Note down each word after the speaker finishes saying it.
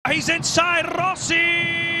He's inside, Rossi!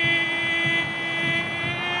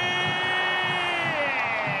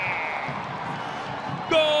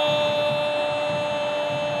 Goal!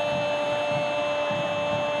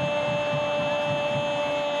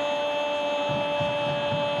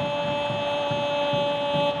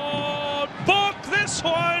 Book this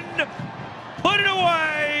one! Put it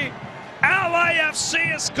away!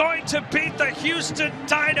 LAFC is going to beat the Houston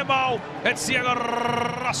Dynamo. It's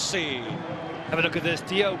Rossi. Have a look at this.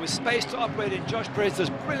 Dio with space to operate in. Josh Perez does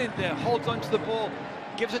brilliant there. Holds onto the ball.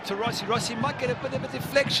 Gives it to Rossi. Rossi might get a bit of a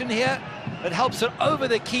deflection here. That helps it over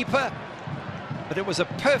the keeper. But it was a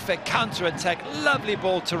perfect counter-attack. Lovely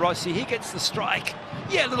ball to Rossi. He gets the strike.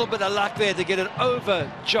 Yeah, a little bit of luck there to get it over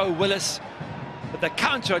Joe Willis. But the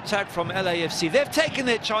counter-attack from LAFC. They've taken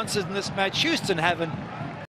their chances in this match. Houston haven't.